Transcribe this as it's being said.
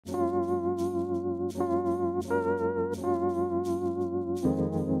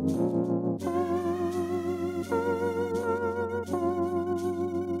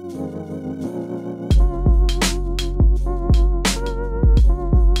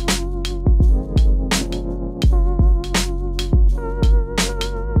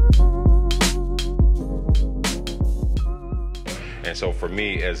so for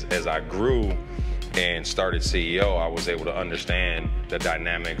me, as I grew and started CEO, I was able to understand the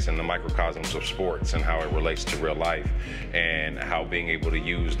dynamics and the microcosms of sports and how it relates to real life, and how being able to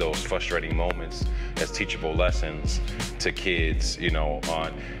use those frustrating moments as teachable lessons to kids, you know,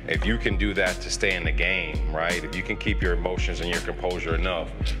 on if you can do that to stay in the game, right? If you can keep your emotions and your composure enough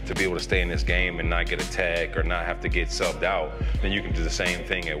to be able to stay in this game and not get a tag or not have to get subbed out, then you can do the same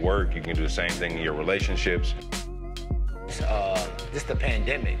thing at work, you can do the same thing in your relationships. Just the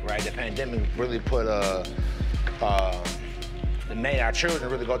pandemic, right? The pandemic really put made our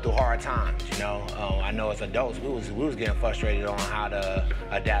children really go through hard times. You know, I know as adults we was getting frustrated on how to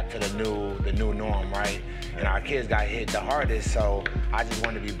adapt to the new norm, right? And our kids got hit the hardest. So I just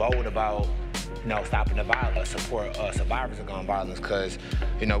wanted to be bold about, you know, stopping the violence, support survivors of gun violence, because,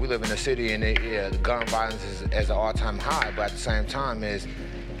 you know, we live in a city and the gun violence is at an all-time high, but at the same time is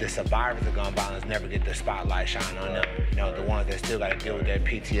the survivors of gun violence never get the spotlight shine on them. You know, the ones that still got to deal with that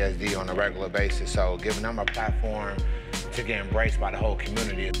PTSD on a regular basis. So giving them a platform to get embraced by the whole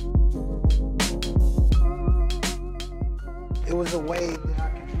community. It was a way that I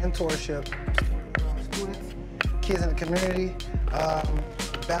can mentorship students, kids in the community,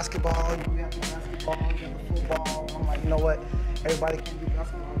 basketball, we have basketball, we have football. I'm like, you know what, everybody can do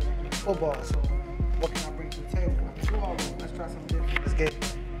basketball, everybody can do football, so what can I bring to the table? I can do all of them. Let's try something different. Let's get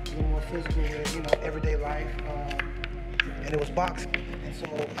a little more physical with, you know, everyday life, and it was boxing. And so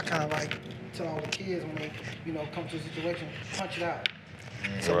I kind of like tell all the kids when they, you know, come to a situation, punch it out.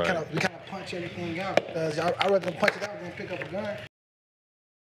 So we kind of punch everything out, because I'd rather than punch it out than pick up a gun.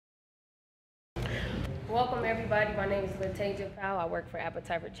 Welcome everybody, my name is Latasia Powell. I work for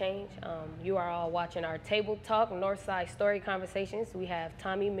Appetite for Change. You are all watching our Table Talk Northside Story Conversations. We have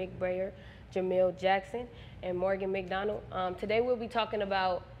Tommy McBrayer, Jamil Jackson, and Morgan McDonald. Today we'll be talking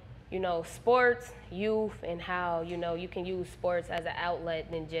about, you know, sports, youth, and how, you know, you can use sports as an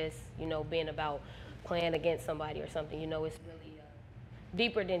outlet than just, you know, being about playing against somebody or something. You know, it's really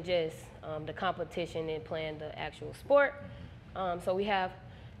deeper than just the competition and playing the actual sport. So we have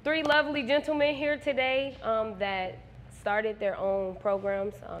three lovely gentlemen here today that started their own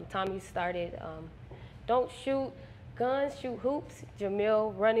programs. Tommy started Don't Shoot Guns, Shoot Hoops.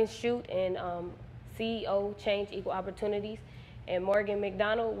 Jamil Run and Shoot, and CEO Change Equal Opportunities. And Morgan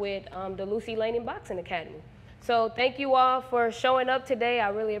McDonald with the Lucy Laney Boxing Academy. So thank you all for showing up today. I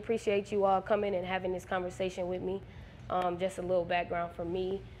really appreciate you all coming and having this conversation with me. Just a little background for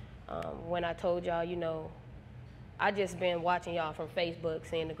me. When I told y'all, you know, I just been watching y'all from Facebook,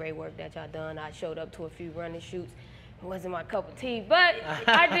 seeing the great work that y'all done. I showed up to a few running shoots. It wasn't my cup of tea, but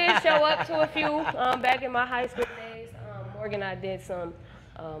I did show up to a few back in my high school days. Morgan and I did some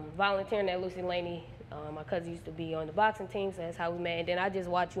volunteering at Lucy Laney. My cousin used to be on the boxing team, so that's how we met. And then I just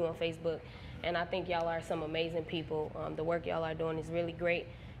watch you on Facebook, and I think y'all are some amazing people. The work y'all are doing is really great,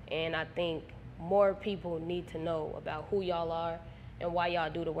 and I think more people need to know about who y'all are and why y'all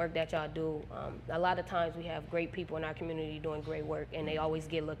do the work that y'all do. A lot of times we have great people in our community doing great work, and they always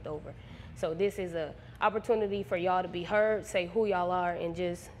get looked over. So this is an opportunity for y'all to be heard, say who y'all are, and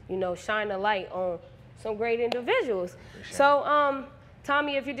just, you know, shine a light on some great individuals. So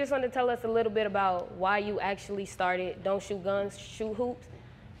Tommy, if you just want to tell us a little bit about why you actually started Don't Shoot Guns, Shoot Hoops,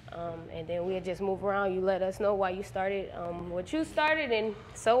 and then we'll just move around. You let us know why you started, what you started, and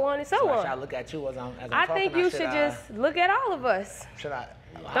so on and so on. Should I look at you as I'm I think you should just look at all of us. Should I?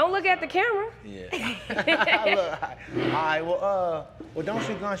 Don't look at the camera. Yeah. All right. Well, Don't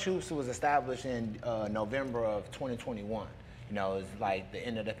Shoot Gun Shoots was established in November of 2021. You know, it's like the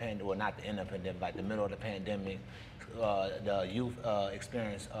end of the pandemic, well, not the end of the pandemic, like the middle of the pandemic. The youth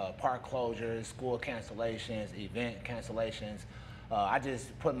experienced park closures, school cancellations, event cancellations. I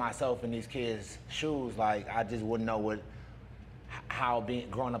just put myself in these kids' shoes. Like, I just wouldn't know how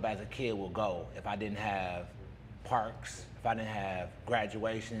growing up as a kid would go if I didn't have parks, if I didn't have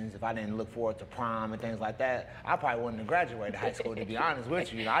graduations, if I didn't look forward to prom and things like that. I probably wouldn't have graduated high school, to be honest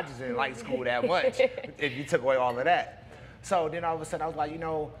with you. You know, I just didn't like school that much if you took away all of that. So then all of a sudden I was like, you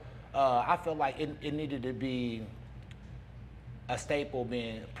know, I felt like it needed to be a staple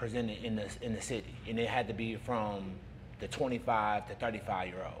being presented in the city, and it had to be from the 25 to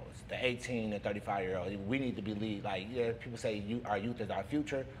 35-year-olds, the 18 to 35-year-olds. We need to be like, yeah, people say our youth is our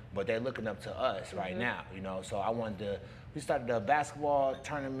future, but they're looking up to us right now, you know. So we started a basketball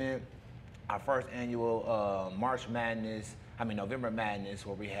tournament, our first annual November Madness,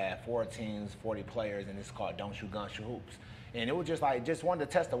 where we had 4 teams, 40 players, and it's called Don't Shoot Guns, Shoot Hoops. And it was just wanted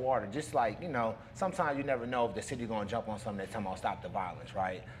to test the water, just like, you know, sometimes you never know if the city's gonna jump on something that's talking about stop the violence,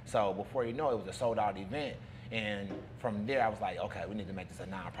 right? So before you know it, was a sold out event. And from there, I was like, okay, we need to make this a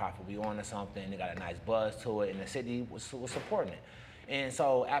nonprofit. We on to something. It got a nice buzz to it, and the city was supporting it. And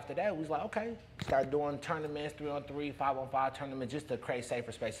so after that, we was like, okay, start doing tournaments, 3-on-3, 5-on-5 tournaments, just to create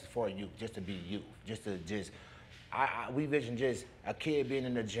safer spaces for youth, just to be youth, we vision just a kid being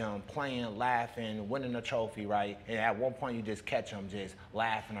in the gym, playing, laughing, winning a trophy, right? And at one point you just catch him just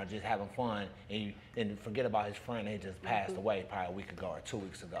laughing or just having fun, and forget about his friend that just passed away probably a week ago or 2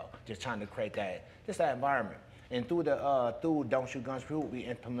 weeks ago. Just trying to create that environment. And through Don't Shoot Guns Free, we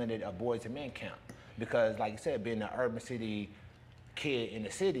implemented a boys and men camp, because like you said, being an urban city kid in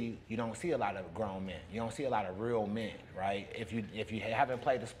the city, you don't see a lot of grown men. You don't see a lot of real men, right? If you haven't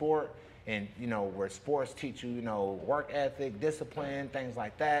played a sport, and where sports teach you, work ethic, discipline, things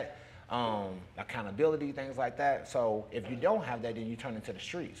like that, accountability, things like that. So if you don't have that, then you turn into the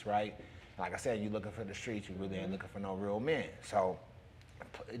streets, right? Like I said, you're looking for the streets, you really ain't looking for no real men. So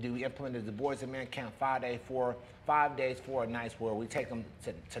we implemented the Boys and Men Camp 5 days, 4 nights, where we take them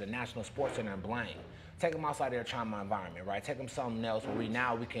to the National Sports Center in Blaine. Take them outside their trauma environment, right? Take them something else where we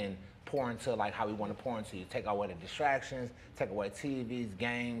can pour into like how we want to pour into you. Take away the distractions, take away TVs,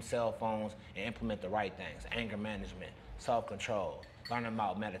 games, cell phones, and implement the right things. Anger management, self-control, learning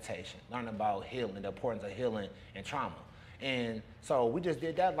about meditation, learning about healing, the importance of healing and trauma. And so we just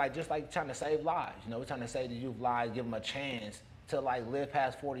did that, just like trying to save lives. We're trying to save the youth lives, give them a chance to live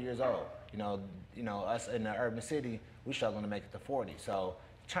past 40 years old. Us in the urban city, we struggling to make it to 40. So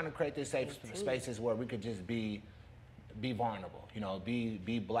trying to create these safe spaces where we could just be vulnerable,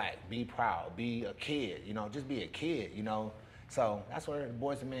 be black, be proud, be a kid, just be a kid, So that's where the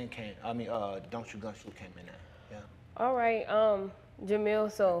Boys and Men Don't Shoot Gun Shoot came in at. Yeah. All right,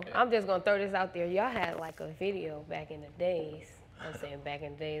 Jamil, so I'm just gonna throw this out there. Y'all had like a video back in the days. I'm saying back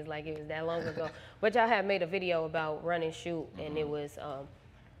in the days like it was that long ago. But y'all had made a video about run and shoot, and it was, I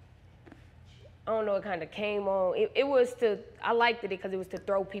don't know, it kind of came on. It was I liked it because it was to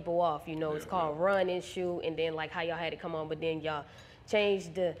throw people off, It's called Run and Shoot, and then like how y'all had it come on, but then y'all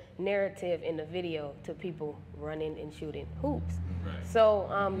changed the narrative in the video to people running and shooting hoops. Right.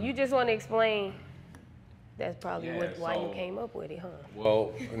 So you just want to explain, that's probably why you came up with it, huh?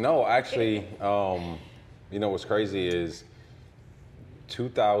 Well, no, actually, what's crazy is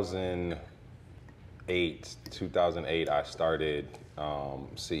 2008, I started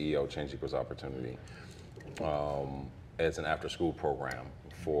CEO Change Equals Opportunity as an after-school program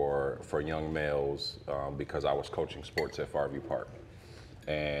for young males because I was coaching sports at Farview Park.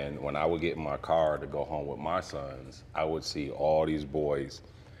 And when I would get in my car to go home with my sons, I would see all these boys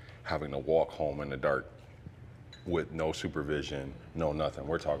having to walk home in the dark with no supervision, no nothing.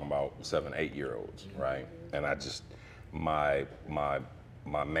 We're talking about 7, 8-year-olds, right? And I just, my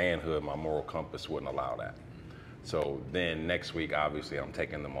manhood, my moral compass wouldn't allow that. So then next week, obviously, I'm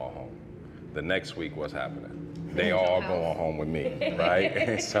taking them all home. The next week, what's happening? They all going home with me, right?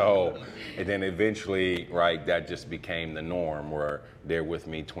 And then eventually, right, that just became the norm where they're with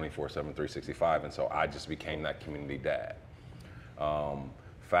me 24/7, 365. And so I just became that community dad.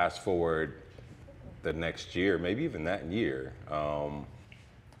 Fast forward the next year, maybe even that year,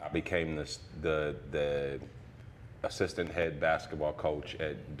 I became the assistant head basketball coach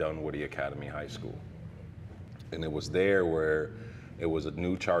at Dunwoody Academy High School. And it was there where it was a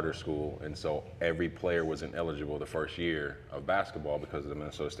new charter school, and so every player was ineligible the first year of basketball because of the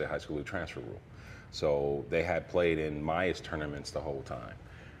Minnesota State High School transfer rule. So they had played in Maya's tournaments the whole time.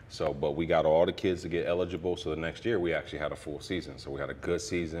 So, but we got all the kids to get eligible, so the next year we actually had a full season. So we had a good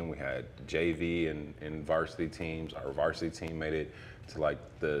season. We had JV and varsity teams. Our varsity team made it to like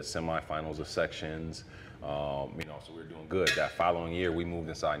the semifinals of sections. So we were doing good. That following year, we moved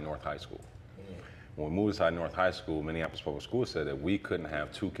inside North High School. When we moved inside North High School, Minneapolis Public Schools said that we couldn't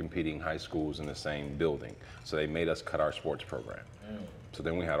have 2 competing high schools in the same building. So they made us cut our sports program. So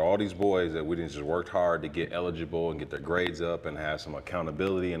then we had all these boys that we didn't just worked hard to get eligible and get their grades up and have some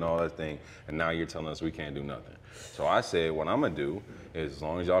accountability and all that thing. And now you're telling us we can't do nothing. So I said, what I'm gonna do is as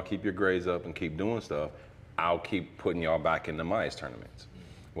long as y'all keep your grades up and keep doing stuff, I'll keep putting y'all back in the Maya's tournaments.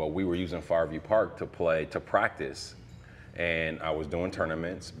 Well, we were using Farview Park to practice. And I was doing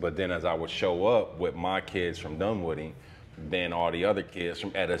tournaments, but then as I would show up with my kids from Dunwoody, then all the other kids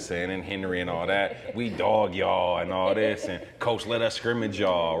from Edison and Henry and all that, we dog y'all and all this, and coach let us scrimmage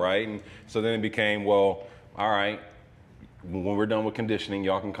y'all, right? And so then it became, well, all right, when we're done with conditioning,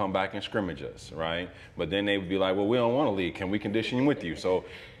 y'all can come back and scrimmage us, right? But then they would be like, well, we don't want to leave. Can we condition with you? So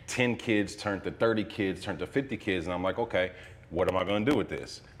 10 kids turned to 30 kids, turned to 50 kids, and I'm like, okay, what am I going to do with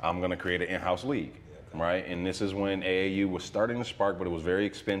this? I'm going to create an in-house league. Right, and this is when AAU was starting to spark, but it was very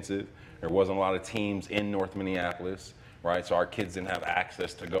expensive. There wasn't a lot of teams in North Minneapolis, right? So our kids didn't have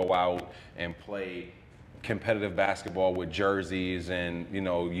access to go out and play competitive basketball with jerseys and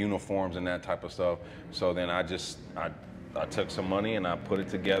uniforms and that type of stuff. So then I I took some money and I put it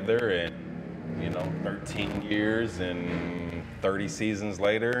together, and 13 years and 30 seasons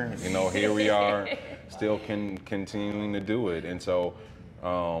later, here we are, still continuing to do it. And so,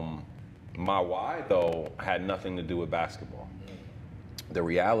 my why though had nothing to do with basketball. The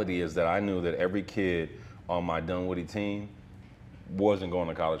reality is that I knew that every kid on my Dunwoody team wasn't going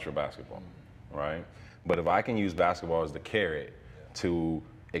to college for basketball, right? But if I can use basketball as the carrot to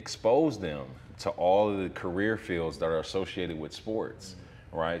expose them to all of the career fields that are associated with sports,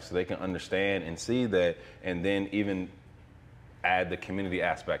 right? So they can understand and see that, and then even add the community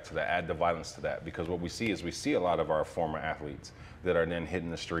aspect to that, add the violence to that. Because what we see is we see a lot of our former athletes that are then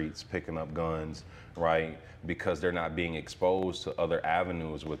hitting the streets, picking up guns, right? Because they're not being exposed to other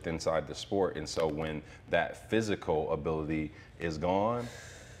avenues inside the sport. And so when that physical ability is gone,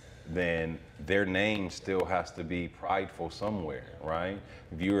 then their name still has to be prideful somewhere, right?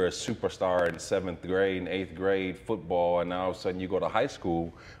 If you're a superstar in 7th grade and 8th grade football, and now all of a sudden you go to high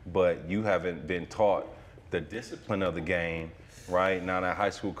school, but you haven't been taught the discipline of the game, right? Now that high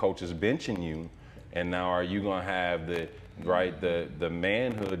school coach is benching you, and now are you gonna have the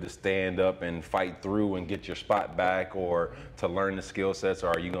manhood to stand up and fight through and get your spot back, or to learn the skill sets, or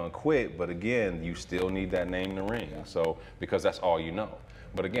are you gonna quit? But again, you still need that name in the ring. So, because that's all you know.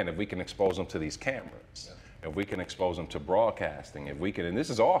 But again, if we can expose them to these cameras, if we can expose them to broadcasting, if we can, and this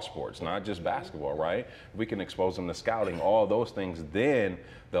is all sports, not just basketball, right? If we can expose them to scouting, all those things, then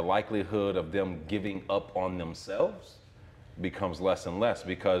the likelihood of them giving up on themselves becomes less and less,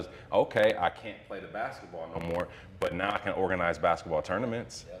 because, okay, I can't play the basketball no more, but now I can organize basketball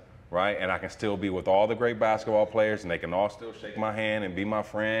tournaments, right? And I can still be with all the great basketball players, and they can all still shake my hand and be my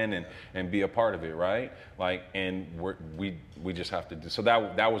friend and be a part of it, right? Like, and we just have to do, so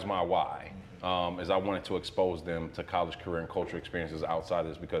that was my why, is I wanted to expose them to college career and cultural experiences outside of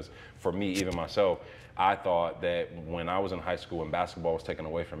this, because for me, even myself, I thought that when I was in high school and basketball was taken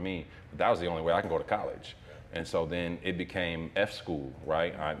away from me, that was the only way I can go to college. And so then it became F school,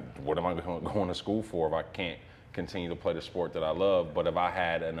 right? What am I going to school for if I can't continue to play the sport that I love? But if I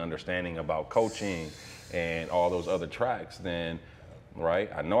had an understanding about coaching and all those other tracks, then,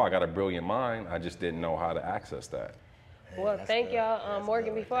 right, I know I got a brilliant mind, I just didn't know how to access that. Well, thank y'all.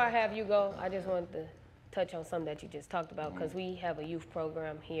 Morgan, before I have you go, I just wanted to touch on something that you just talked about, because we have a youth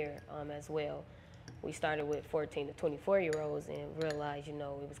program here as well. We started with 14 to 24-year-olds and realized, it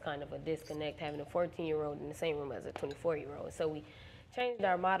was kind of a disconnect having a 14-year-old in the same room as a 24-year-old. So we changed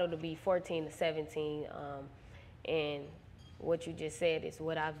our model to be 14 to 17. And what you just said is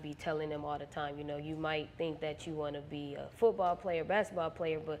what I'd be telling them all the time. You might think that you want to be a football player, basketball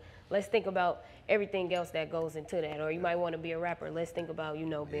player, but let's think about everything else that goes into that. Or you might want to be a rapper. Let's think about,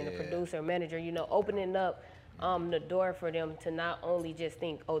 being a producer, manager, opening up the door for them to not only just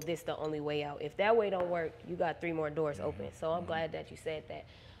think, oh, this is the only way out. If that way don't work, you got 3 more doors open. So I'm glad that you said that.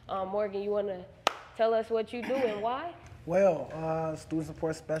 Morgan, you want to tell us what you do and why? Well, student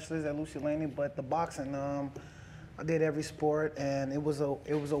support specialist at Lucy Laney, but the boxing, I did every sport, and it was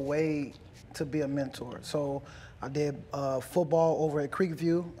a way to be a mentor. So I did football over at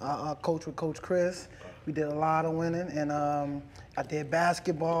Creekview. I coached with Coach Chris. We did a lot of winning, and I did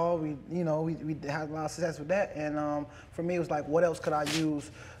basketball. We had a lot of success with that. And for me, it was like, what else could I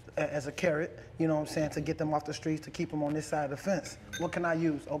use as a carrot? To get them off the streets, to keep them on this side of the fence. What can I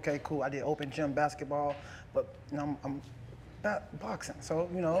use? Okay, cool. I did open gym basketball, but I'm not boxing. So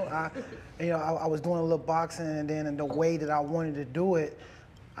I was doing a little boxing, and then in the way that I wanted to do it,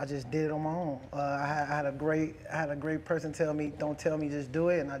 I just did it on my own. I had a great person tell me, don't tell me, just do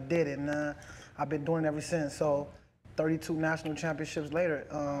it, and I did it. And I've been doing it ever since. So 32 national championships later,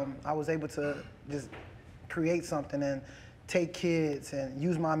 I was able to just create something and take kids and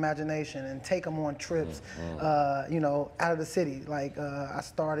use my imagination and take them on trips, out of the city. Like I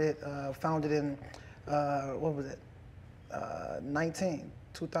founded in, what was it,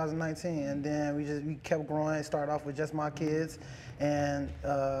 2019, and then we kept growing. It started off with just my kids, and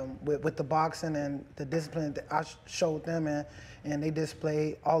with the boxing and the discipline that I showed them, and they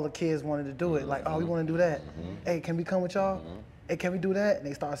displayed. All the kids wanted to do it. Like, oh, we want to do that. Hey, can we come with y'all? Hey, can we do that? And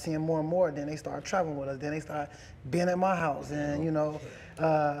they started seeing more and more. Then they started traveling with us. Then they started being at my house, and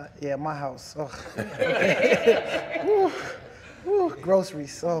my house. Woo,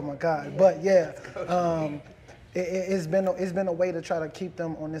 groceries. Oh my God. But yeah. It's been a way to try to keep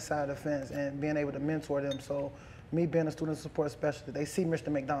them on this side of the fence and being able to mentor them. So me being a student support specialist, they see Mr.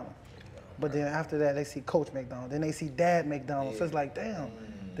 McDonald, but then after that they see Coach McDonald, then they see Dad McDonald. So it's like, damn.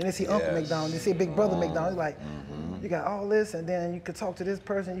 Then they see Uncle McDonald, they see Big Brother McDonald. It's like, you got all this, and then you could talk to this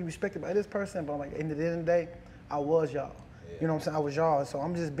person, you respected by this person, but like, at the end of the day, I was y'all. You know what I'm saying? I was y'all. So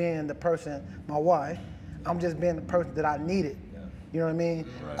I'm just being the person, my why. I'm just being the person that I needed. You know what I mean?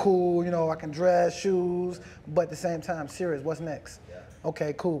 Right. Cool, you know, I can dress, shoes, but at the same time, serious, what's next?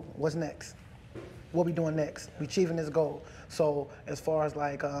 Okay, cool, what's next? What we doing next? We achieving this goal. So as far as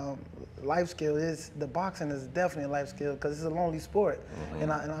like life skill, the boxing is definitely a life skill because it's a lonely sport.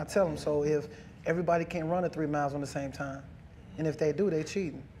 And I tell them, so if everybody can't run 3 miles on the same time, and if they do, they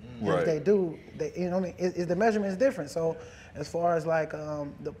cheating. Right. If they do, you know what I mean? The measurement is different. So as far as like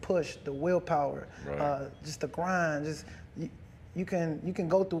the push, the willpower, just the grind, just you can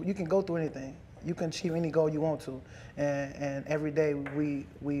go through anything. You can achieve any goal you want to, and every day we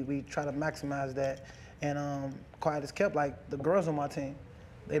try to maximize that. And quiet as kept, like the girls on my team,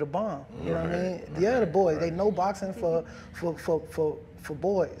 they the bomb. You know what I mean? The other boys, they know boxing for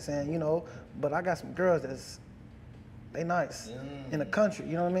boys, and you know. But I got some girls they nice in the country.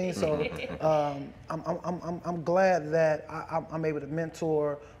 You know what I mean? So I'm glad that I'm able to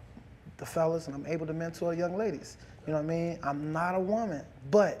mentor the fellas, and I'm able to mentor young ladies. You know what I mean? I'm not a woman,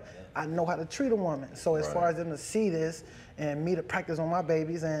 but I know how to treat a woman. So as far as them to see this and me to practice on my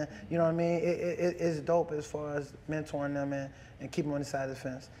babies, and you know what I mean, it's dope as far as mentoring them and keeping them on the side of the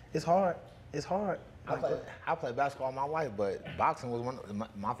fence. It's hard. It's hard. I played basketball all my life, but boxing was one of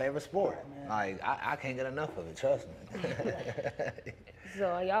my favorite sport. Like I can't get enough of it. Trust me.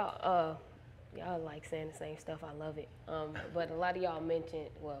 So y'all like saying the same stuff. I love it. But a lot of y'all mentioned,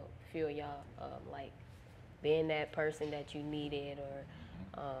 well, a few of y'all like being that person that you needed, or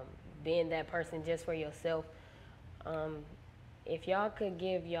being that person just for yourself. If y'all could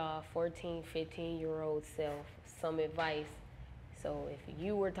give y'all 14, 15-year-old self some advice, so if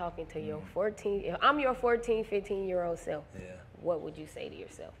you were talking to your if I'm your 14, 15-year-old self, what would you say to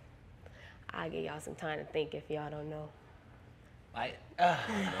yourself? I'll give y'all some time to think if y'all don't know. Like, yeah,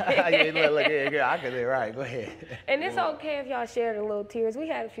 I could do right. Go ahead. And it's okay if y'all shared a little tears. We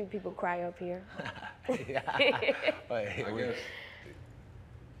had a few people cry up here. I guess,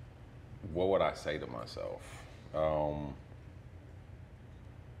 what would I say to myself?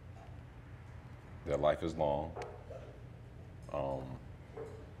 That life is long.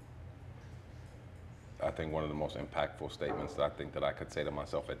 I think one of the most impactful statements that I think that I could say to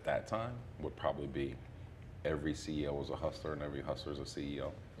myself at that time would probably be, every CEO is a hustler and every hustler is a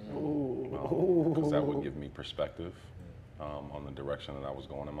CEO. Because that would give me perspective on the direction that I was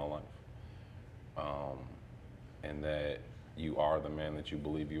going in my life. And that you are the man that you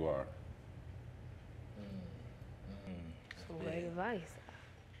believe you are. Some great advice.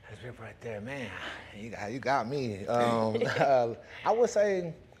 That's it right there, man. You got me. I would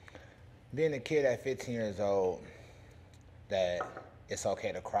say, being a kid at 15 years old, that it's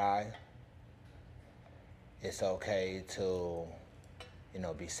okay to cry. It's okay to, you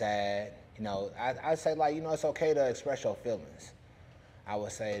know, be sad. You know, I say, like, you know, it's okay to express your feelings. I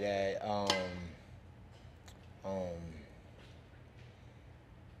would say that, I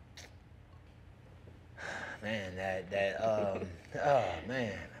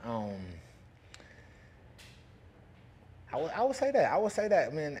would say that. I would say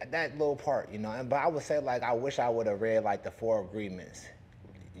that, man, that little part, you know. But I would say, like, I wish I would have read, like, the 4 agreements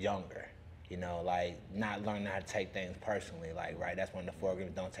younger. You know, like, not learning how to take things personally. Like, right, that's one of the 4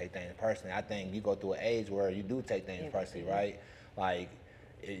 agreements, don't take things personally. I think you go through an age where you do take things personally, right? Like,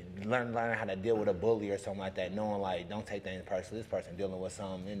 learn how to deal with a bully or something like that, knowing, like, don't take things personally. This person dealing with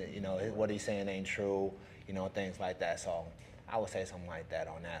something, you know, what he's saying ain't true, you know, things like that. So I would say something like that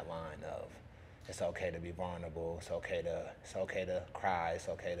on that line of, it's okay to be vulnerable, it's okay to cry, it's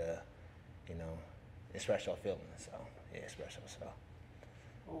okay to, you know, express your feelings. So, yeah, express yourself.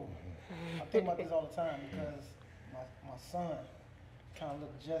 I think about this all the time because my son kind of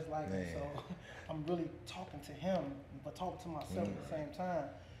looks just like me, so I'm really talking to him, but talking to myself at the same time.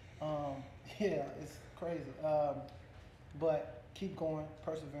 Yeah, it's crazy. But keep going,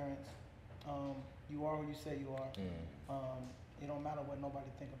 perseverance. You are who you say you are. It don't matter what nobody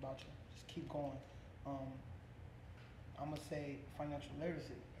think about you. Just keep going. I'm gonna say financial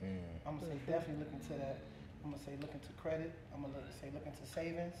literacy. I'm gonna say definitely look into that. I'm gonna say look into credit. I'm gonna say look into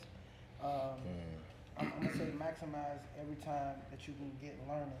savings. I'm gonna say maximize every time that you can get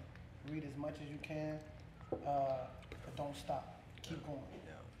learning. Read as much as you can, but don't stop. Keep going.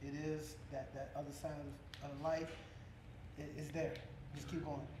 It is that other side of life. It's there. Just keep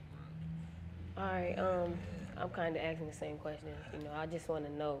going. All right. I'm kind of asking the same question. You know, I just want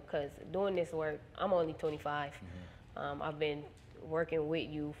to know, because doing this work, I'm only 25. I've been working with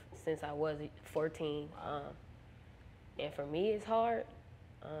youth since I was 14. And for me, it's hard.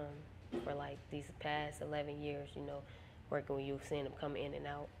 For like these past 11 years, you know, working with youth, seeing them come in and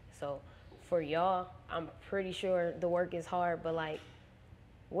out. So for y'all, I'm pretty sure the work is hard, but like,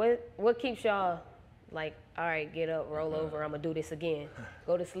 what keeps y'all Like, all right, get up, roll over, I'm gonna do this again.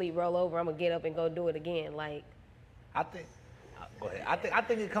 Go to sleep, roll over, I'm gonna get up and go do it again. Like, I think, go ahead. I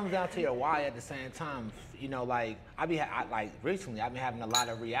think it comes down to your why at the same time. You know, like like recently I've been having a lot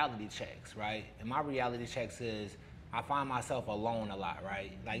of reality checks, right? And my reality checks is I find myself alone a lot,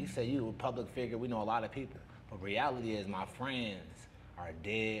 right? Like you said, you a public figure, we know a lot of people, but reality is my friends are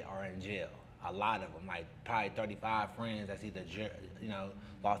dead or in jail. A lot of them, like probably 35 friends that's either, you know,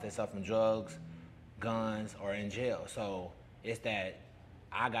 lost themselves from drugs, guns, or in jail. So it's that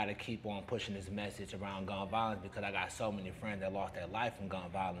I gotta keep on pushing this message around gun violence because I got so many friends that lost their life from gun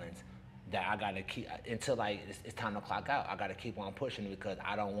violence that I gotta keep, until like it's time to clock out, I gotta keep on pushing it because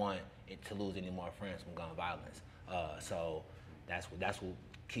I don't want it to lose any more friends from gun violence. So that's what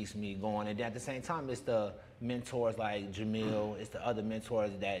keeps me going. And then at the same time, it's the mentors like Jamil, it's the other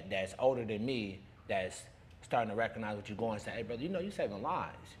mentors that's older than me that's starting to recognize what you're going and say, hey brother, you know you saving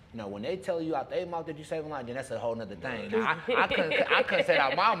lives. You know, when they tell you out their mouth that you saving lives, then that's a whole nother thing. Now, I couldn't say it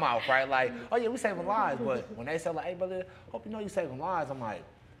out my mouth, right? Like, oh yeah, we saving lives. But when they say like, hey brother, hope you know you saving lives, I'm like,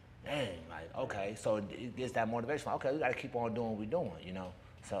 dang, like, okay. So it gets that motivation. Like, okay, we gotta keep on doing what we're doing, you know?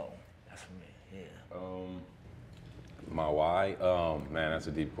 So that's for me, yeah. My why? Man, that's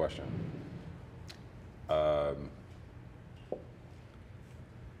a deep question.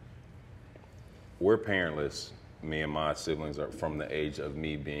 We're parentless. Me and my siblings are from the age of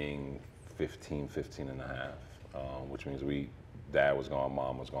me being 15 and a half, which means dad was gone,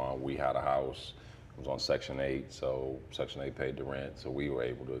 mom was gone. We had a house. It was on Section 8, so Section 8 paid the rent, so we were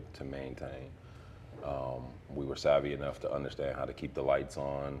able to maintain. We were savvy enough to understand how to keep the lights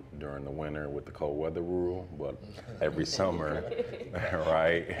on during the winter with the cold weather rule, but every summer,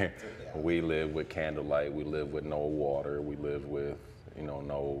 right, we lived with candlelight, we lived with no water, we lived with, you know,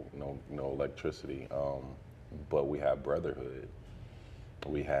 no electricity, but we had brotherhood.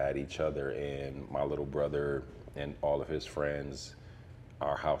 We had each other, and my little brother and all of his friends,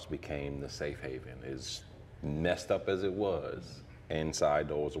 our house became the safe haven. As messed up as it was, inside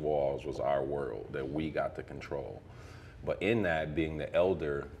those walls was our world that we got to control. But in that, being the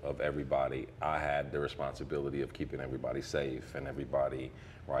elder of everybody, I had the responsibility of keeping everybody safe and everybody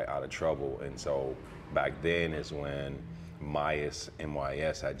right out of trouble. And so back then is when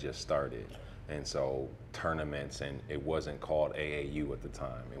NYS had just started. And so tournaments, and it wasn't called AAU at the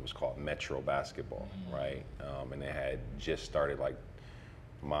time, it was called Metro Basketball, right? And it had just started like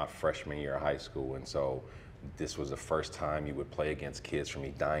my freshman year of high school. And so this was the first time you would play against kids from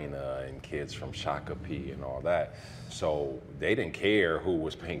Edina and kids from Shakopee and all that. So they didn't care who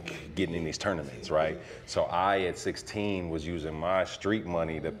was getting in these tournaments, right? So I, at 16, was using my street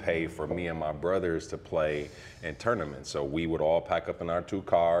money to pay for me and my brothers to play in tournaments. So we would all pack up in our 2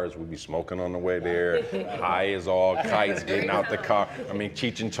 cars. We'd be smoking on the way there, high as all kites, getting out the car. I mean,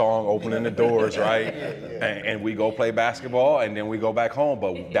 Cheech and Chong opening the doors, right? And we go play basketball, and then we go back home.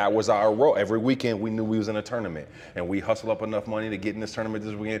 But that was our role. Every weekend, we knew we was in a tournament, and we hustled up enough money to get in this tournament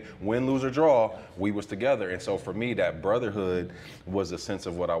this weekend. Win, lose, or draw, we was together. And so for me, that brotherhood was a sense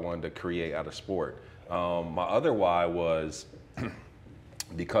of what I wanted to create out of sport. My other why was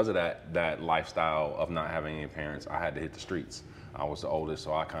because of that lifestyle of not having any parents, I had to hit the streets. I was the oldest,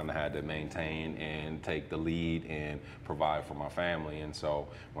 so I kind of had to maintain and take the lead and provide for my family. And so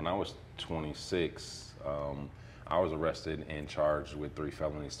when I was 26, I was arrested and charged with 3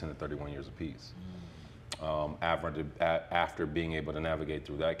 felonies, 10 to 31 years apiece. After being able to navigate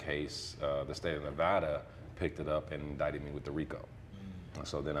through that case, the state of Nevada picked it up and indicted me with the RICO.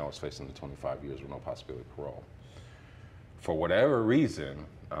 So then I was facing the 25 years with no possibility of parole. For whatever reason,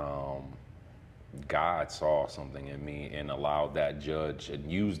 God saw something in me and allowed that judge and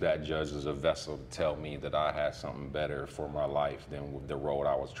used that judge as a vessel to tell me that I had something better for my life than the road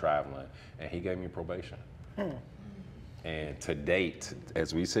I was traveling, and he gave me probation. And to date,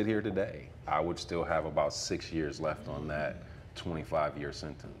 as we sit here today, I would still have about 6 years left on that 25-year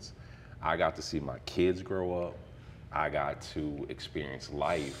sentence. I got to see my kids grow up. I got to experience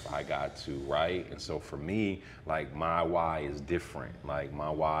life. I got to, right? And so for me, like, my why is different. Like, my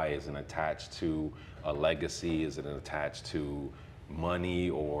why isn't attached to a legacy, isn't attached to money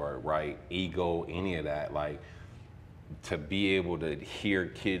or, right, ego, any of that. Like, to be able to hear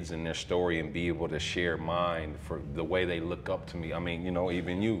kids in their story and be able to share mine for the way they look up to me. I mean, you know,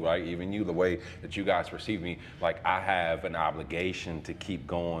 even you, right? Even you, the way that you guys perceive me, like, I have an obligation to keep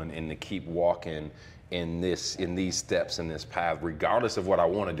going and to keep walking in these steps, in this path, regardless of what I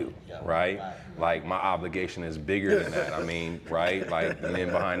want to do, right? Like my obligation is bigger than that. I mean, right? Like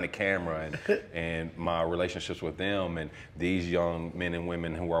being behind the camera and my relationships with them and these young men and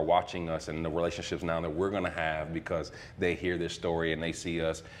women who are watching us and the relationships now that we're gonna have because they hear this story and they see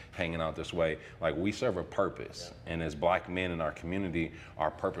us hanging out this way. Like we serve a purpose. And as Black men in our community,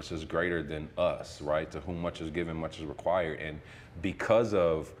 our purpose is greater than us, right? To whom much is given, much is required. And because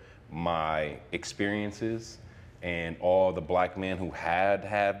of my experiences and all the Black men who had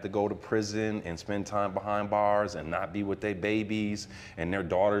to go to prison and spend time behind bars and not be with their babies, and their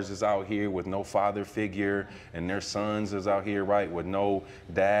daughters is out here with no father figure, and their sons is out here, right, with no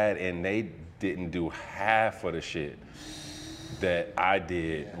dad, and they didn't do half of the shit that I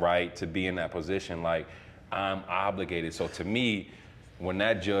did, right, to be in that position. Like, I'm obligated. So to me, when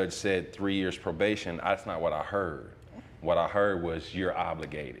that judge said 3 years probation, that's not what I heard. What I heard was, you're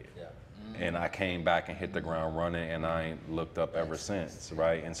obligated. And I came back and hit the ground running, and I ain't looked up ever since,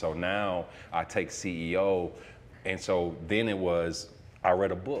 right? And so now I take CEO, and so then it was, I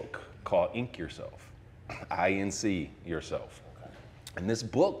read a book called Ink Yourself, I-N-C yourself. And this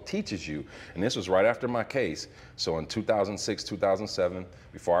book teaches you, and this was right after my case. So in 2006, 2007,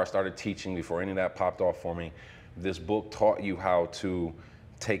 before I started teaching, before any of that popped off for me, this book taught you how to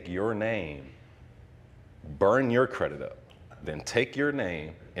take your name, burn your credit up, then take your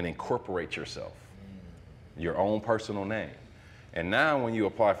name and incorporate yourself, your own personal name. And now when you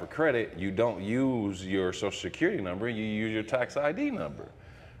apply for credit, you don't use your social security number, you use your tax ID number.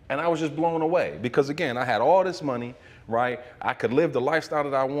 And I was just blown away because again, I had all this money, right? I could live the lifestyle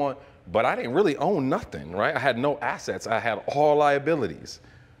that I want, but I didn't really own nothing, right? I had no assets, I had all liabilities,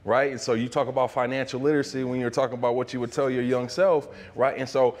 right? And so you talk about financial literacy when you're talking about what you would tell your young self, right? And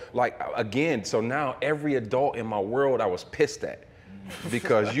so like, again, so now every adult in my world I was pissed at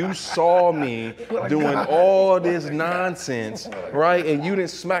because you saw me doing all this nonsense, right? And you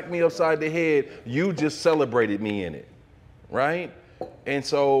didn't smack me upside the head, you just celebrated me in it, right? And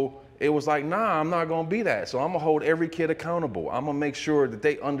so it was like, nah, I'm not gonna be that. So I'm gonna hold every kid accountable. I'm gonna make sure that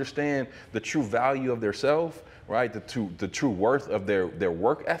they understand the true value of their self, right? The true worth of their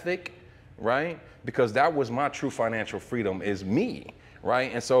work ethic, right? Because that was my true financial freedom, is me,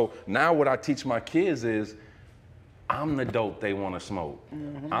 right? And so now what I teach my kids is, I'm the dope they wanna smoke.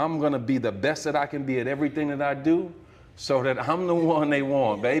 I'm gonna be the best that I can be at everything that I do so that I'm the one they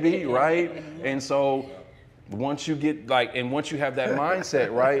want, baby, right? And so once you get like, and once you have that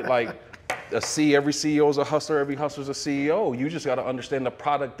mindset, right? Like every CEO is a hustler, every hustler is a CEO. You just gotta understand the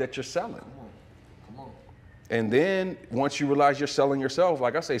product that you're selling. And then once you realize you're selling yourself,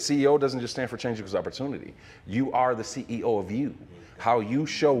 like I say, CEO doesn't just stand for change equals opportunity. You are the CEO of you. How you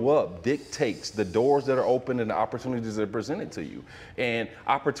show up dictates the doors that are open and the opportunities that are presented to you. And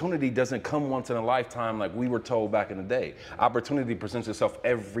opportunity doesn't come once in a lifetime like we were told back in the day. Opportunity presents itself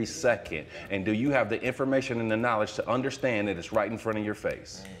every second. And do you have the information and the knowledge to understand that it's right in front of your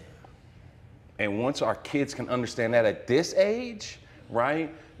face? And once our kids can understand that at this age,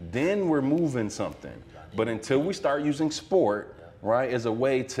 right, then we're moving something. But until we start using sport, right, as a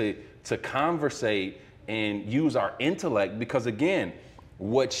way to conversate and use our intellect, because again,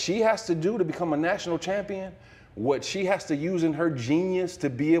 what she has to do to become a national champion, what she has to use in her genius to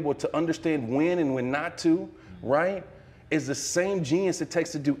be able to understand when and when not to, right, is the same genius it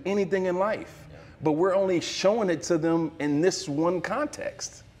takes to do anything in life. But we're only showing it to them in this one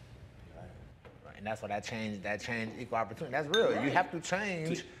context. Right. And that's why that change equal opportunity. That's real. You have to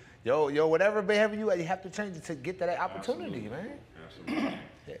change yo, whatever behavior you have to change it to get to that opportunity, man. Absolutely.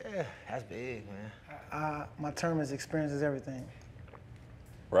 Yeah, that's big, man. My term is experience is everything.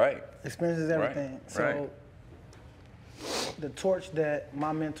 Right. Experience is everything. Right. So the torch that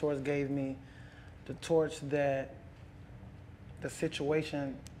my mentors gave me, the torch that the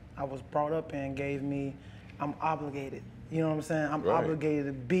situation I was brought up in gave me, I'm obligated. You know what I'm saying? I'm obligated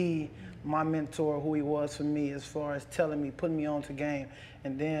to be my mentor, who he was for me, as far as telling me, putting me on to game.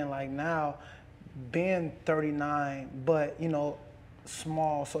 And then like now, being 39, but you know,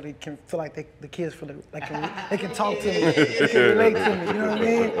 small, so they can feel like the kids feel like they can talk to me, they can relate to me. You know what I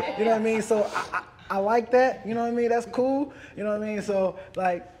mean? You know what I mean? So I like that. You know what I mean? That's cool. You know what I mean? So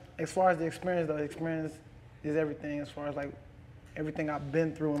like, as far as the experience, though, experience is everything. As far as like everything I've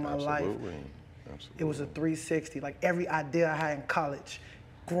been through in my life, it was a 360. Like every idea I had in college,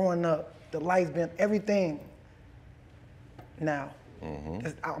 growing up, the lights been everything. Now.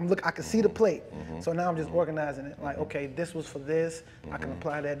 I can see the plate, so now I'm just organizing it. Like, okay, this was for this, I can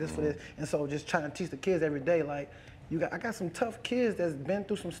apply that, this for this. And so just trying to teach the kids every day, like, I got some tough kids that's been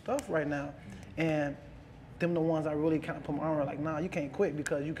through some stuff right now. And them the ones I really kind of put my arm around, like, nah, you can't quit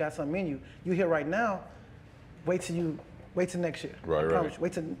because you got something in you. You here right now, wait till next year. Right, I right. promise you.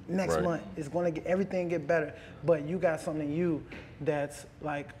 Wait till next Right. month. It's gonna everything get better. But you got something in you that's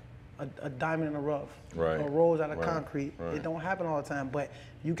like a diamond in the rough. Right. A rose out of Right. concrete. Right. It don't happen all the time, but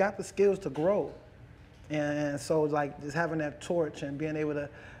you got the skills to grow. And so like just having that torch and being able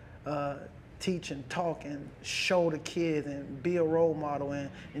to teach and talk and show the kids and be a role model and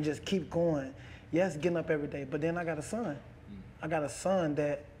just keep going. Yes, getting up every day, but then I got a son. I got a son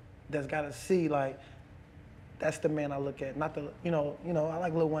that's got to see like, that's the man I look at. Not the, you know, I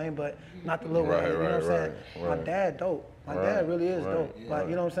like Lil Wayne, but not the Lil Wayne. You know what I'm saying? My dad dope. My dad really is dope. Like,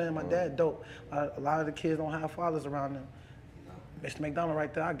 you know what I'm saying? My dad dope. A lot of the kids don't have fathers around them. Mr. McDonald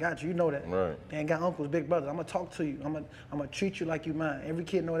right there, I got you. You know that. Right. They ain't got uncles, big brothers. I'm gonna talk to you. I'm gonna treat you like you mine. Every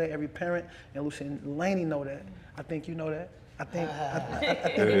kid know that. Every parent, and Lucian Laney know that. I think you know that. I think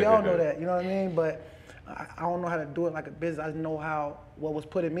we all know that. You know what I mean? But I don't know how to do it like a business. I know what was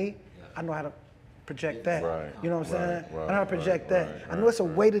put in me. I know how to project that. Right. You know what I'm saying? Right. I know how to project that. Right. I know it's a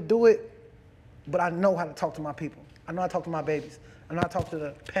way to do it, but I know how to talk to my people. I know how to talk to my babies. I know how to talk to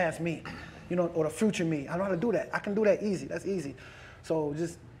the past me, you know, or the future me. I know how to do that. I can do that easy. That's easy. So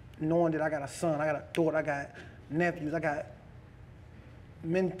just knowing that I got a son, I got a daughter, I got nephews, I got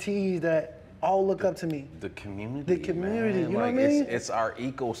mentees that all look up to me. The community. Man. You know what I Like, mean? It's our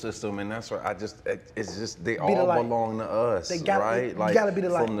ecosystem, and that's what it's just they the all light. belong to us, right? You Like gotta be the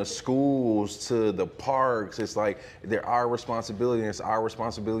light. from the schools to the parks, it's like they're our responsibility, and it's our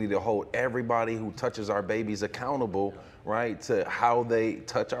responsibility to hold everybody who touches our babies accountable, right, to how they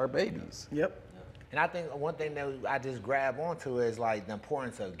touch our babies. Yep. And I think one thing that I just grab onto is like the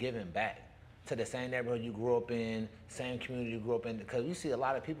importance of giving back to the same neighborhood you grew up in, same community you grew up in. Because you see a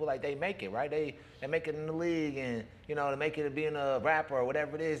lot of people like they make it, right? They make it in the league, and you know, they make it being a rapper or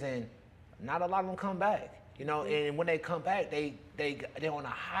whatever it is, and not a lot of them come back. You know, and when they come back, they're on a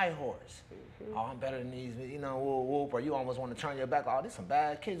high horse. Oh, I'm better than these, you know, whoop, whoop, or you almost want to turn your back. Oh, there's some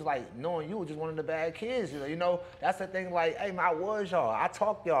bad kids. Like, knowing you was just one of the bad kids, you know, that's the thing, like, hey, man, I was y'all. I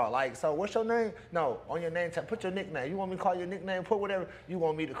talked y'all. Like, so what's your name? No, on your name tag, put your nickname. You want me to call your nickname? Put whatever you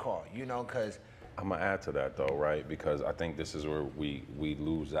want me to call, you know, because. I'm gonna add to that though, right? Because I think this is where we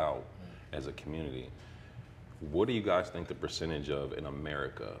lose out as a community. What do you guys think the percentage of in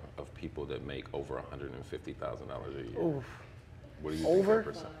America of people that make over $150,000 a year? Oof. What do you Over? think that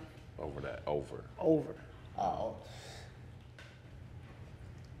percent? Over that? Over. Over. Oh.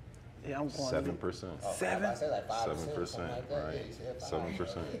 Yeah, I'm going. 7%. Seven? I say like 5%. 7%, Like that. right? Yeah, you said 5%.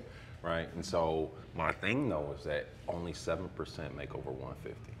 7%, right? And so my thing though is that only 7% make over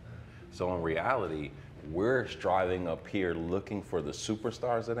 150. So in reality, we're striving up here looking for the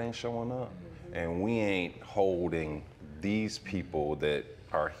superstars that ain't showing up, and we ain't holding these people that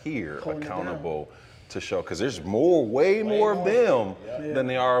are here Holding it accountable to show, because there's way more of them than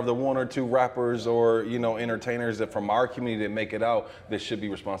there are of the one or two rappers or, you know, entertainers that from our community that make it out that should be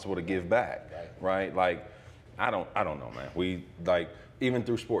responsible to give back, right? Like, I don't know, man. We like, even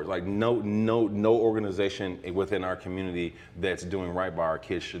through sports, like no organization within our community that's doing right by our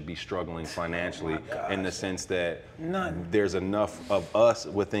kids should be struggling financially, in the sense that there's enough of us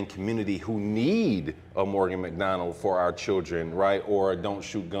within community who need a Morgan McDonald for our children, right? Or a don't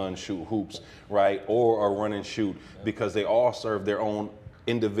shoot guns, shoot hoops, right? Or a run and shoot, because they all serve their own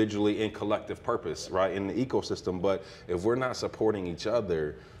individually and collective purpose, right, in the ecosystem. But if we're not supporting each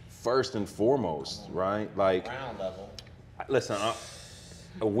other first and foremost, right? Like, Ground level. listen,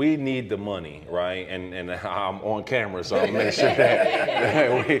 we need the money, right? And I'm on camera, so I'll make sure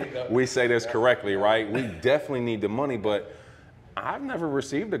that we say this correctly, right? We definitely need the money, but I've never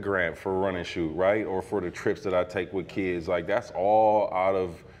received a grant for run and shoot, right? Or for the trips that I take with kids. Like, that's all out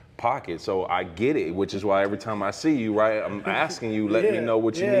of pocket. So I get it, which is why every time I see you, right, I'm asking you, let me know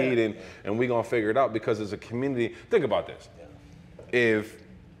what you need, and we're gonna figure it out, because as a community, think about this. If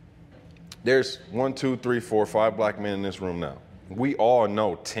there's 1, 2, 3, 4, 5 black men in this room now, we all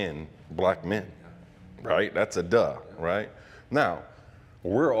know 10 black men, right? That's a duh, right? Now,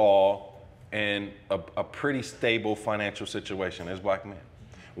 we're all in a pretty stable financial situation as black men.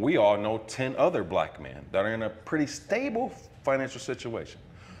 We all know 10 other black men that are in a pretty stable financial situation.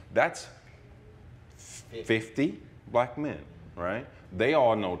 That's 50 black men, right? They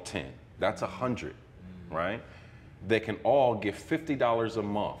all know 10. That's 100, right? They can all give $50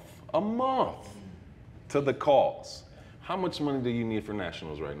 a month to the cause. How much money do you need for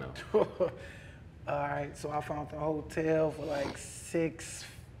nationals right now? All right, so I found the hotel for like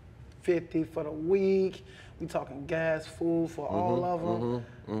 $650 for the week. We talking gas, food for all of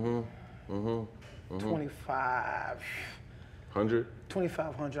them. 25. 100?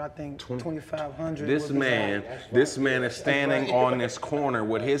 2,500, I think. 2,500. This man is standing on this corner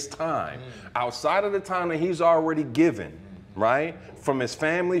with his time, outside of the time that he's already given, right? From his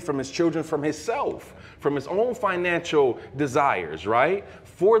family, from his children, from himself, from his own financial desires, right?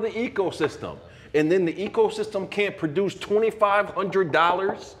 For the ecosystem. And then the ecosystem can't produce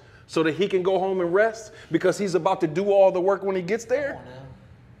 $2,500 so that he can go home and rest because he's about to do all the work when he gets there?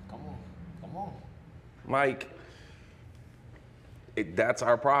 Come on. Like, that's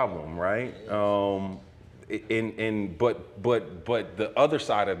our problem, right? But the other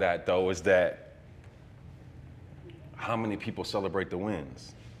side of that though is that how many people celebrate the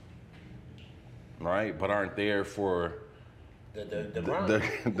wins, right? But aren't there for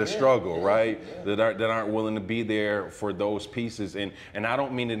the struggle, right? Yeah. That aren't willing to be there for those pieces, and I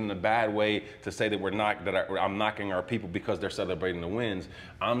don't mean it in a bad way to say that I'm knocking our people because they're celebrating the wins.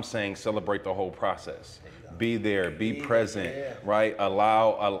 I'm saying celebrate the whole process. Be there, be present, right?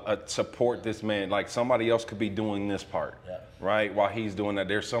 Support this man. Like somebody else could be doing this part, right? While he's doing that,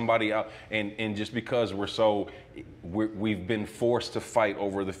 there's somebody out, and just because we've been forced to fight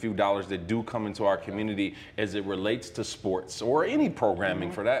over the few dollars that do come into our community as it relates to sports or any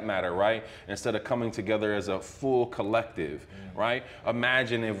programming for that matter, right? Instead of coming together as a full collective, right?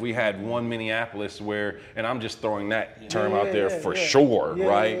 Imagine if we had one Minneapolis where, and I'm just throwing that term out there for sure,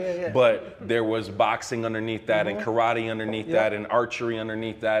 right? But there was boxing underneath that and karate underneath that and archery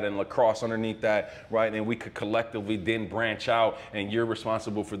underneath that and lacrosse underneath that, right? And we could collectively then branch out and you're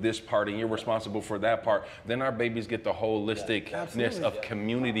responsible for this part and you're responsible for that part. Then our babies get the holisticness of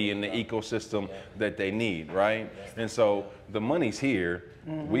community in the ecosystem that they need, right? And so the money's here.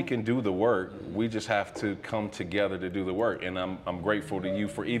 We can do the work. We just have to come together to do the work. And I'm grateful to you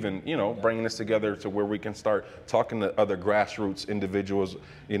for even, bringing this together to where we can start talking to other grassroots individuals,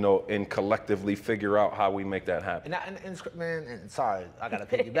 and collectively figure out how we make that happen. And sorry, I got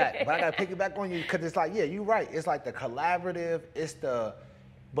to piggyback, but I got to piggyback on you because it's like, you're right. It's like the collaborative,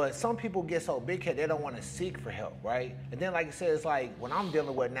 but some people get so big head they don't want to seek for help, right? And then like you said, it's like what I'm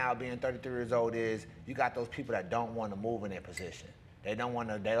dealing with now being 33 years old is you got those people that don't want to move in their position. They don't want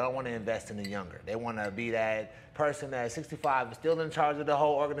to invest in the younger. They want to be that person that 65 is still in charge of the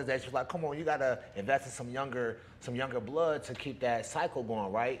whole organization. It's like, come on, you got to invest in some younger blood to keep that cycle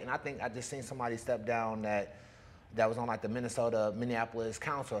going, right? And I think I just seen somebody step down that was on like the Minneapolis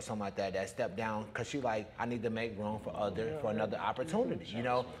Council or something like that stepped down because she like, I need to make room for another opportunity,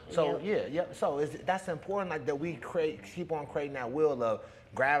 So So that's important, like that we keep on creating that will of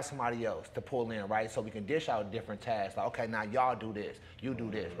grab somebody else to pull in, right? So we can dish out different tasks. Like, okay, now y'all do this, you do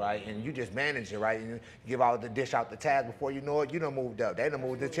this, right? And you just manage it, right? And you dish out the task before you know it, you done moved up. They done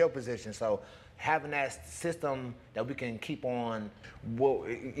moved to your position. So having that system that we can keep on. Well,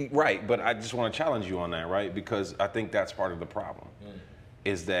 right, but I just want to challenge you on that, right? Because I think that's part of the problem,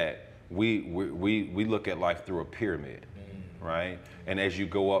 is that we look at life through a pyramid, right? And as you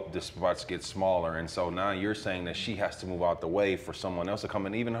go up, the spots get smaller. And so now you're saying that she has to move out the way for someone else to come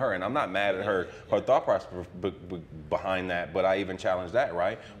in, even her. And I'm not mad at her thought process behind that, but I even challenge that,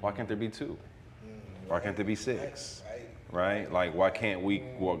 right? Why can't there be 2? Why can't there be 6? Right? Like, why can't we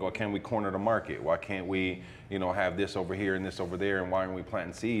corner the market? Why can't we, have this over here and this over there? And why aren't we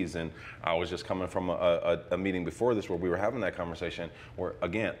planting seeds? And I was just coming from a meeting before this where we were having that conversation where,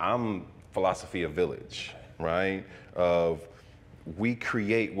 again, I'm philosophy of village, right? Of we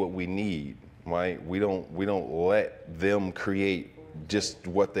create what we need, right? We don't let them create just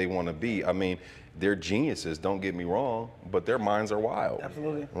what they want to be. I mean, they're geniuses, don't get me wrong, but their minds are wild.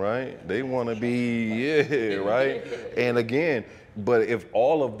 Absolutely. Right? They want to be, right? And again, but if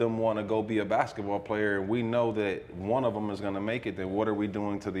all of them want to go be a basketball player and we know that one of them is going to make it, then what are we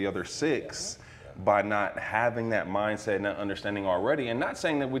doing to the other 6 by not having that mindset and that understanding already? And not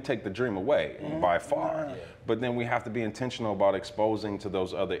saying that we take the dream away by far, but then we have to be intentional about exposing to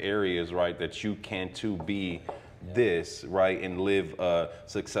those other areas, right, that you can too be this, right, and live a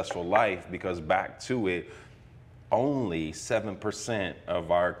successful life, because back to it, only 7%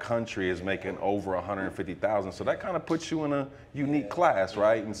 of our country is making over 150,000. So that kind of puts you in a unique class,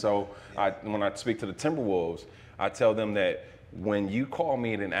 right? And so when I speak to the Timberwolves, I tell them that when you call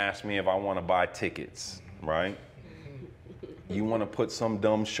me and ask me if I want to buy tickets, right, you want to put some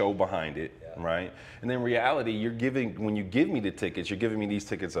dumb show behind it, right? And in reality, when you give me the tickets, you're giving me these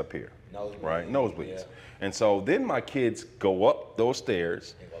tickets up here, right? Nosebleeds. Yeah. And so then my kids go up those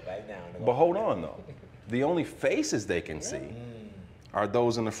stairs, and go back down. But hold on though. The only faces they can see are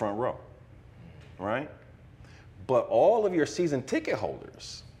those in the front row, right? But all of your season ticket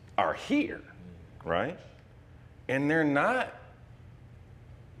holders are here, right? And they're not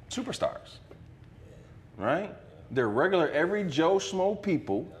superstars, right? They're regular, every Joe Schmo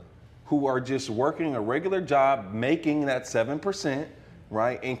people who are just working a regular job, making that 7%,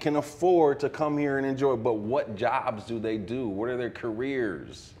 right? And can afford to come here and enjoy. But what jobs do they do? What are their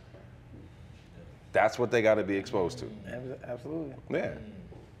careers? That's what they got to be exposed to. Absolutely. Yeah.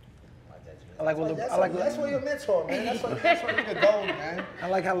 I like what That's where your mentor, man. That's where you could go, man. I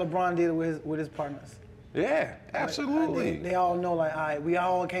like how LeBron did it with his partners. Yeah, absolutely. They all know, like, all right, we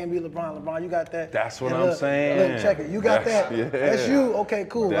all can't be LeBron. LeBron, you got that. That's what And I'm look, saying. Look, check it. You got that. Yeah. That's you. Okay,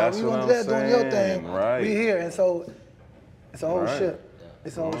 cool. That's we what gonna I'm do that, doing your saying, thing. right. We here, and so it's a whole Right. ship.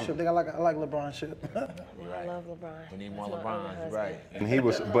 It's a whole ship. I like LeBron ship. I love LeBron. We need more That's my other LeBrons, husband. right?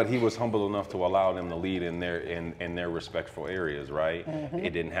 And he was humble enough to allow them to lead in their respectful areas, right?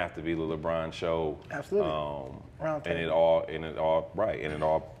 It didn't have to be the LeBron show. Absolutely. Round And table. it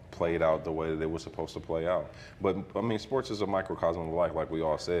all played out the way that it was supposed to play out. But I mean, sports is a microcosm of life, like we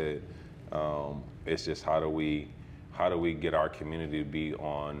all said. It's just how do we get our community to be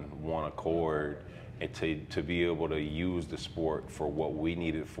on one accord and to be able to use the sport for what we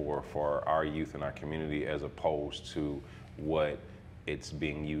need it for our youth and our community, as opposed to what it's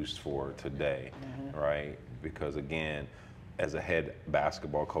being used for today, right? Because again, as a head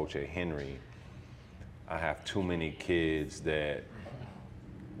basketball coach at Henry, I have too many kids that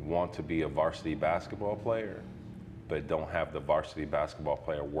want to be a varsity basketball player, but don't have the varsity basketball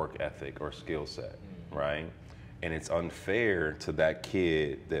player work ethic or skill set, right? And it's unfair to that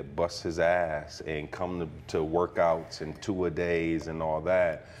kid that busts his ass and come to workouts and two-a-days and all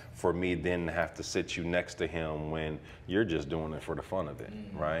that, for me then to have to sit you next to him when you're just doing it for the fun of it,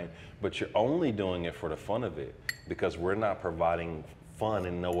 right? But you're only doing it for the fun of it because we're not providing fun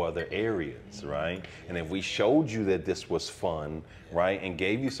in no other areas, right? And if we showed you that this was fun, right, and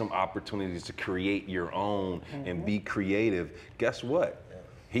gave you some opportunities to create your own and be creative, guess what?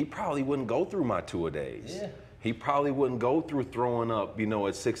 He probably wouldn't go through my two-a-days. Yeah. He probably wouldn't go through throwing up,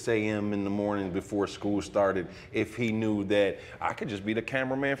 at 6 a.m. in the morning before school started if he knew that I could just be the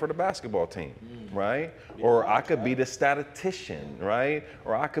cameraman for the basketball team, right? Or I could be the statistician, right?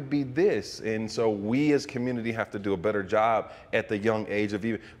 Or I could be this. And so we as community have to do a better job at the young age of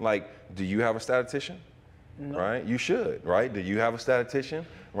even, like, do you have a statistician? No. Right? You should, right? Do you have a statistician,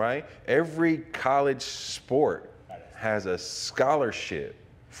 right? Every college sport has a scholarship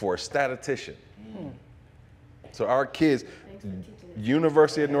for a statistician. So our kids,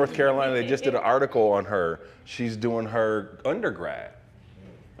 University of North Carolina, they just did an article on her. She's doing her undergrad.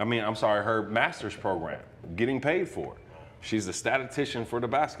 Her master's program, getting paid for. She's a statistician for the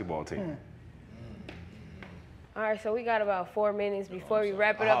basketball team. All right, so we got about 4 minutes before we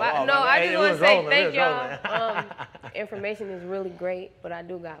wrap it up. I just it want was to say rolling, thank it was y'all. Information is really great, but I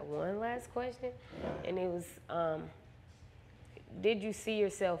do got one last question, and it was, did you see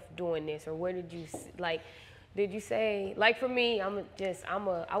yourself doing this, or where did you did you say, like for me, I want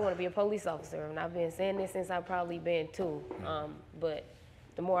to be a police officer, and I've been saying this since I've probably been 2. But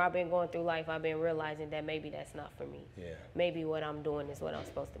the more I've been going through life, I've been realizing that maybe that's not for me. Yeah. Maybe what I'm doing is what I'm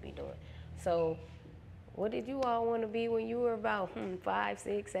supposed to be doing. So, what did you all want to be when you were about 5,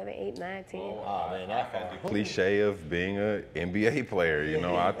 6, 7, 8, 9, 10? Oh man, that far. Cliche of being an NBA player,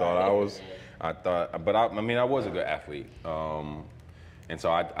 I was a good athlete. And so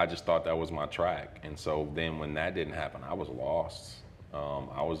I just thought that was my track. And so then when that didn't happen, I was lost.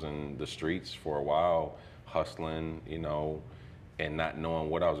 I was in the streets for a while, hustling, and not knowing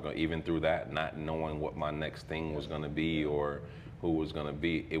what I was going to, even through that, not knowing what my next thing was going to be or who was going to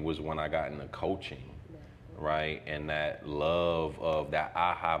be. It was when I got into coaching, right? And that love of that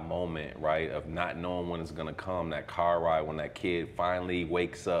aha moment, right? Of not knowing when it's going to come, that car ride, when that kid finally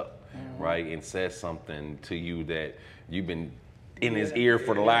wakes up, right? And says something to you that you've been in his ear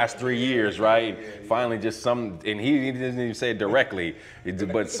for the last 3 years, right? Finally just and he doesn't even say it directly,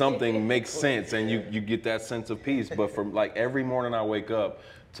 but something makes sense and you get that sense of peace. But from like every morning I wake up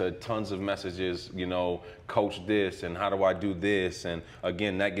to tons of messages, coach this and how do I do this? And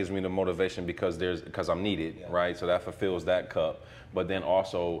again, that gives me the motivation because I'm needed, right? So that fulfills that cup. But then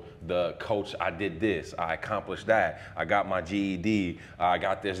also the coach, I did this, I accomplished that, I got my GED, I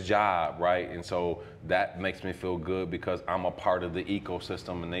got this job, right? And so that makes me feel good because I'm a part of the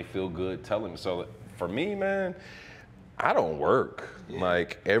ecosystem and they feel good telling me. So for me, man, I don't work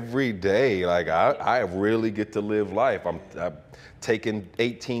like every day. Like I really get to live life. I'm taking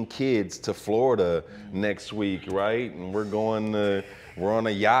 18 kids to Florida next week, right? And we're on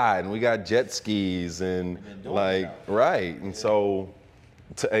a yacht and we got jet skis and right. And so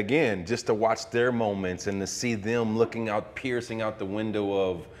again, just to watch their moments and to see them looking out, piercing out the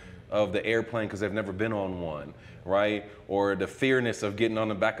window of the airplane because they've never been on one, right? Or the fearness of getting on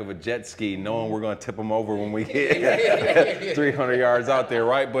the back of a jet ski, knowing we're going to tip them over when we get 300 yards out there,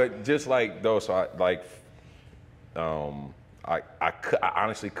 right? But just like those, so I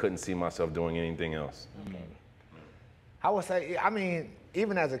honestly couldn't see myself doing anything else. I would say, I mean,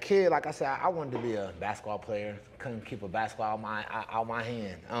 even as a kid, like I said, I wanted to be a basketball player. Couldn't keep a basketball out my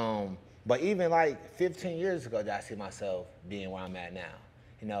hand. But even like 15 years ago, I see myself being where I'm at now.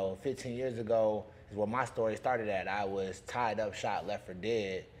 You know, 15 years ago is where my story started at. I was tied up, shot, left for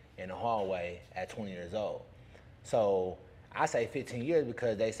dead in the hallway at 20 years old. So I say 15 years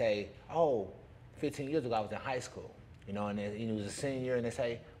because they say, oh, 15 years ago I was in high school. You know, and then, you was a senior, and they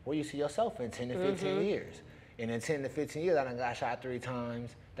say, where you see yourself in 10 to 15 years? And in 10 to 15 years, I done got shot 3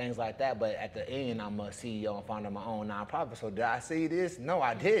 times, things like that. But at the end, I'm a CEO and founder of my own nonprofit. So did I see this? No,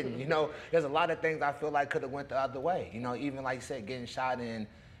 I didn't. You know, there's a lot of things I feel like could have went the other way. You know, even like you said, getting shot and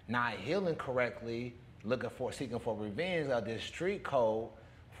not healing correctly, seeking for revenge of this street code,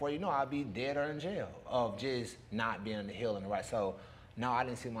 before you know, I'll be dead or in jail of just not being able to heal in the right. So no, I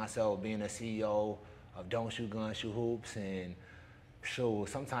didn't see myself being a CEO of Don't Shoot Guns, Shoot Hoops, and shoot,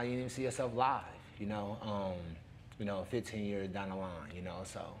 sometimes you didn't even see yourself live. You know, 15 years down the line, you know,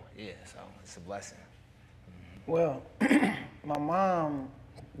 so yeah, so it's a blessing. Well, my mom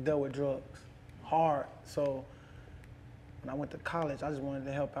dealt with drugs hard, so when I went to college, I just wanted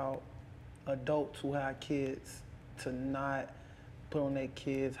to help out adults who had kids to not put on their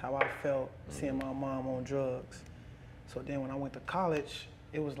kids how I felt seeing my mom on drugs. So then when I went to college,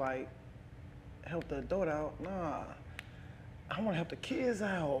 it was like, help the adult out? Nah, I want to help the kids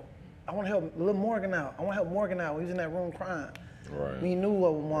out. I want to help little Morgan out. I want to help Morgan out. He was in that room crying. Right. We knew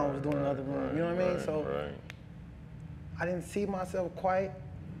what mom was doing in the other room. You know what I mean? So I didn't see myself quite,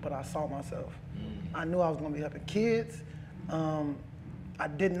 but I saw myself. I knew I was going to be helping kids. I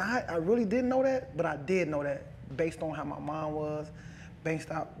really didn't know that, but I did know that based on how my mom was, based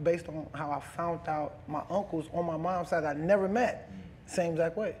on how I found out my uncles on my mom's side I never met, same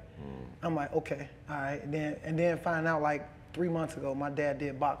exact way. I'm like, okay, all right. And then find out like 3 months ago, my dad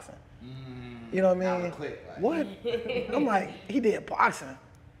did boxing. You know what I mean? What? I'm like, he did boxing.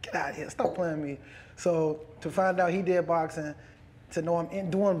 Get out of here, stop playing me. So to find out he did boxing, to know I'm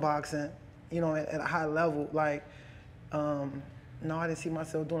doing boxing, you know, at a high level, like, no, I didn't see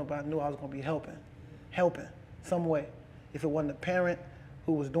myself doing it, but I knew I was gonna be helping some way. If it wasn't a parent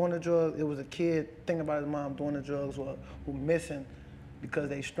who was doing the drugs, it was a kid thinking about his mom doing the drugs, or who missing because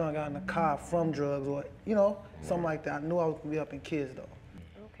they strung out in the car from drugs, or, you know, something like that. I knew I was gonna be helping kids though.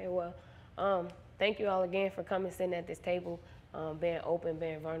 Okay, well, thank you all again for coming, sitting at this table, being open,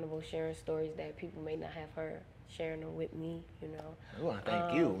 being vulnerable, sharing stories that people may not have heard, sharing them with me, you know. We want to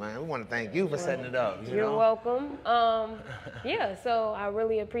thank you, man. We want to thank you for setting it up. You're welcome. Yeah, so I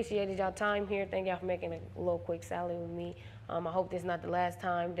really appreciated y'all time here. Thank y'all for making a little quick salad with me. I hope this is not the last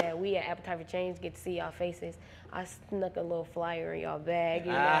time that we at Appetite for Change get to see y'all faces. I snuck a little flyer in y'all bag,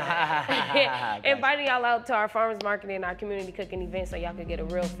 you know. Inviting y'all out to our farmers market and our community cooking event so y'all could get a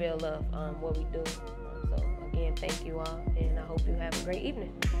real feel of what we do. So again, thank you all, and I hope you have a great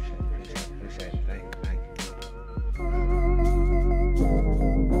evening. Appreciate it. Thank you.